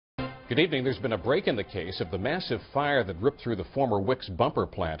Good evening. There's been a break in the case of the massive fire that ripped through the former Windsor Bumper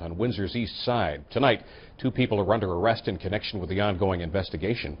Plant on Windsor's east side. Tonight, 2 people are under arrest in connection with the ongoing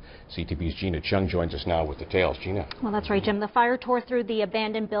investigation. CTV's Gina Chung joins us now with details. Gina. Well, that's right, Jim. The fire tore through the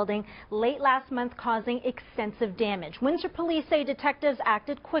abandoned building late last month, causing extensive damage. Windsor police say detectives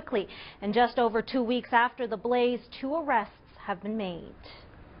acted quickly, and just over 2 weeks after the blaze, 2 arrests have been made.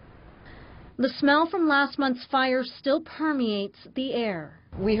 The smell from last month's fire still permeates the air.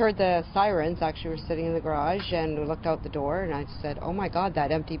 We heard the sirens. Actually, we were sitting in the garage and we looked out the door and I said, oh my God,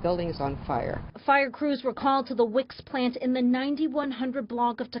 that empty building is on fire. Fire crews were called to the Wicks plant in the 9100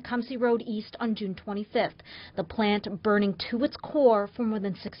 block of Tecumseh Road East on June 25th. The plant burning to its core for more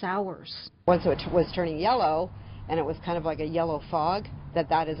than 6 hours. Once it was turning yellow and it was kind of like a yellow fog,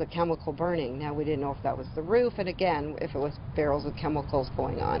 that is a chemical burning. Now, we didn't know if that was the roof, and again, if it was barrels of chemicals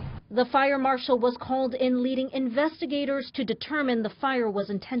going on. The fire marshal was called in, leading investigators to determine the fire was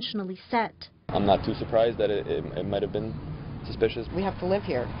intentionally set. I'm not too surprised that it might have been suspicious. We have to live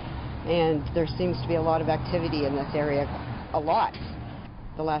here, and there seems to be a lot of activity in this area, a lot.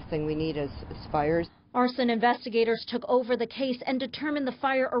 The last thing we need is fires. Arson investigators took over the case and determined the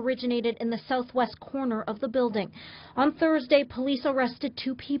fire originated in the southwest corner of the building. On Thursday, police arrested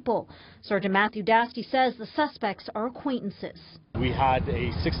 2 people. Sergeant Matthew Dasty says the suspects are acquaintances. We had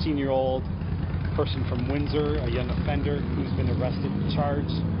a 16-year-old person from Windsor, a young offender, who's been arrested and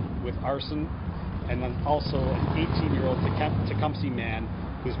charged with arson, and then also an 18-year-old Tecumseh man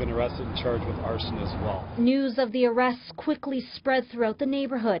who's been arrested and charged with arson as well. News of the arrests quickly spread throughout the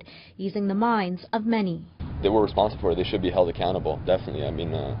neighborhood, easing the minds of many. They were responsible for it. They should be held accountable, definitely. I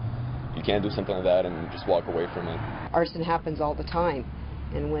mean, you can't do something like that and just walk away from it. Arson happens all the time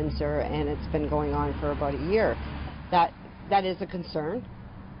in Windsor, and it's been going on for about a year. That is a concern.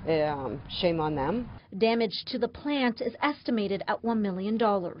 Shame on them. Damage to the plant is estimated at $1 million.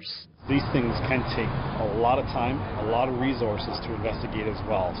 These things can take a lot of time, a lot of resources to investigate as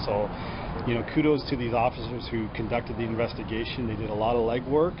well. So, kudos to these officers who conducted the investigation. They did a lot of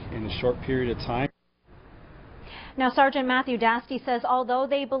legwork in a short period of time. Now, Sergeant Matthew Dasty says although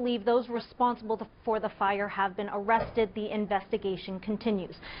they believe those responsible for the fire have been arrested, the investigation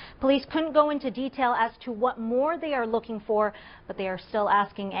continues. Police couldn't go into detail as to what more they are looking for, but they are still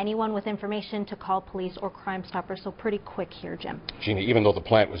asking anyone with information to call police or Crime Stoppers. So pretty quick here, Jim. Gina, even though the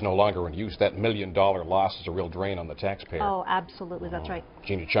plant was no longer in use, that $1 million loss is a real drain on the taxpayer. Oh, absolutely. That's right.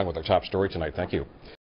 Gina Chung with our top story tonight. Thank you.